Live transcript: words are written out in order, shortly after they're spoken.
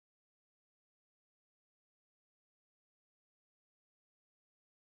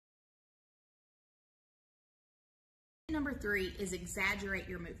Number 3 is exaggerate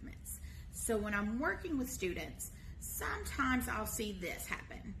your movements. So when I'm working with students, sometimes I'll see this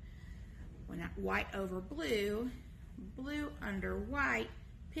happen. When white over blue, blue under white,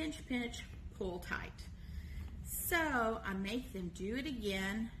 pinch, pinch, pull tight. So I make them do it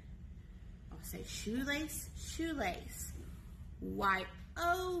again. I'll say shoelace, shoelace, white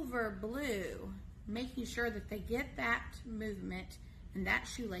over blue, making sure that they get that movement and that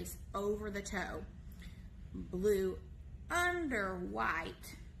shoelace over the toe. Blue under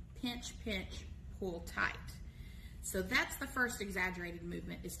white, pinch, pinch, pull tight. So that's the first exaggerated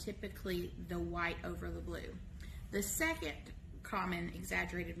movement, is typically the white over the blue. The second common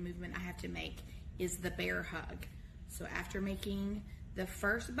exaggerated movement I have to make is the bear hug. So after making the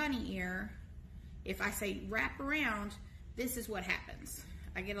first bunny ear, if I say wrap around, this is what happens.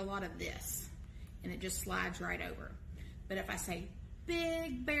 I get a lot of this, and it just slides right over. But if I say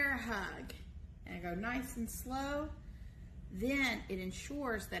big bear hug, and I go nice and slow, then it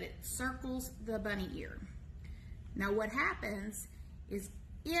ensures that it circles the bunny ear. Now what happens is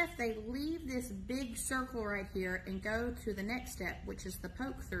if they leave this big circle right here and go to the next step, which is the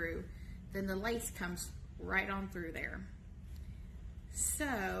poke through, then the lace comes right on through there.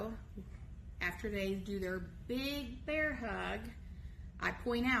 So after they do their big bear hug, I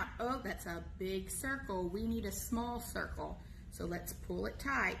point out, oh, that's a big circle. We need a small circle. So let's pull it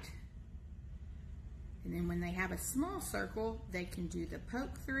tight. And then when they have a small circle, they can do the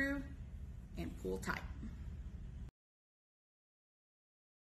poke through and pull tight.